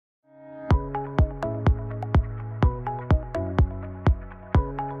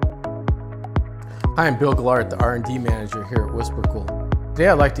Hi, I'm Bill Gillard, the R&D manager here at WhisperCool. Today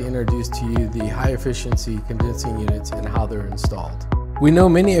I'd like to introduce to you the high-efficiency condensing units and how they're installed. We know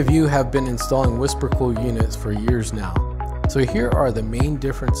many of you have been installing WhisperCool units for years now, so here are the main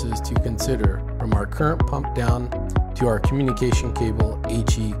differences to consider from our current pump down to our communication cable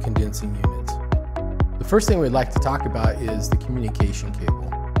HE condensing units. The first thing we'd like to talk about is the communication cable.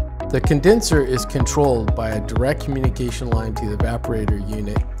 The condenser is controlled by a direct communication line to the evaporator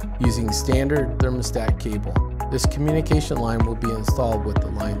unit using standard thermostat cable. This communication line will be installed with the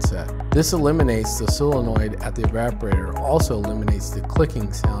line set. This eliminates the solenoid at the evaporator, also eliminates the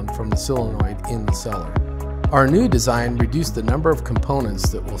clicking sound from the solenoid in the cellar. Our new design reduced the number of components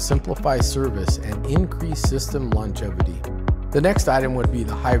that will simplify service and increase system longevity. The next item would be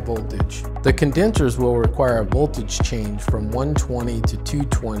the high voltage. The condensers will require a voltage change from 120 to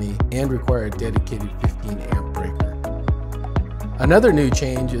 220 and require a dedicated 15 amp breaker. Another new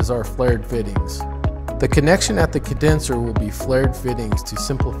change is our flared fittings. The connection at the condenser will be flared fittings to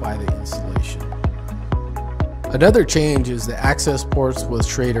simplify the installation. Another change is the access ports with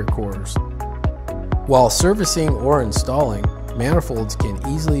Schrader cores. While servicing or installing, manifolds can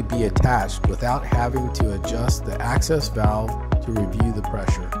easily be attached without having to adjust the access valve to review the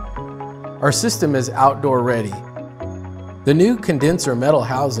pressure. Our system is outdoor ready. The new condenser metal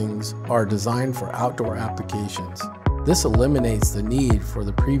housings are designed for outdoor applications. This eliminates the need for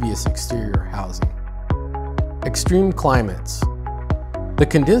the previous exterior housing. Extreme climates. The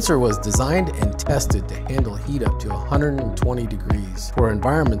condenser was designed and tested to handle heat up to 120 degrees for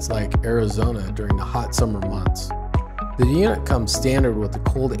environments like Arizona during the hot summer months. The unit comes standard with a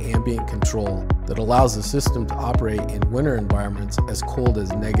cold ambient control that allows the system to operate in winter environments as cold as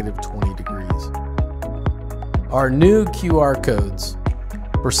 -20 degrees. Our new QR codes.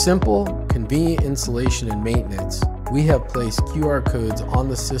 For simple, convenient installation and maintenance, we have placed QR codes on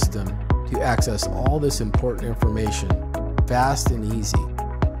the system to access all this important information fast and easy.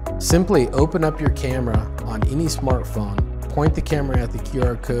 Simply open up your camera on any smartphone, point the camera at the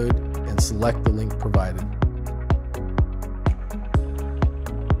QR code, and select the link provided.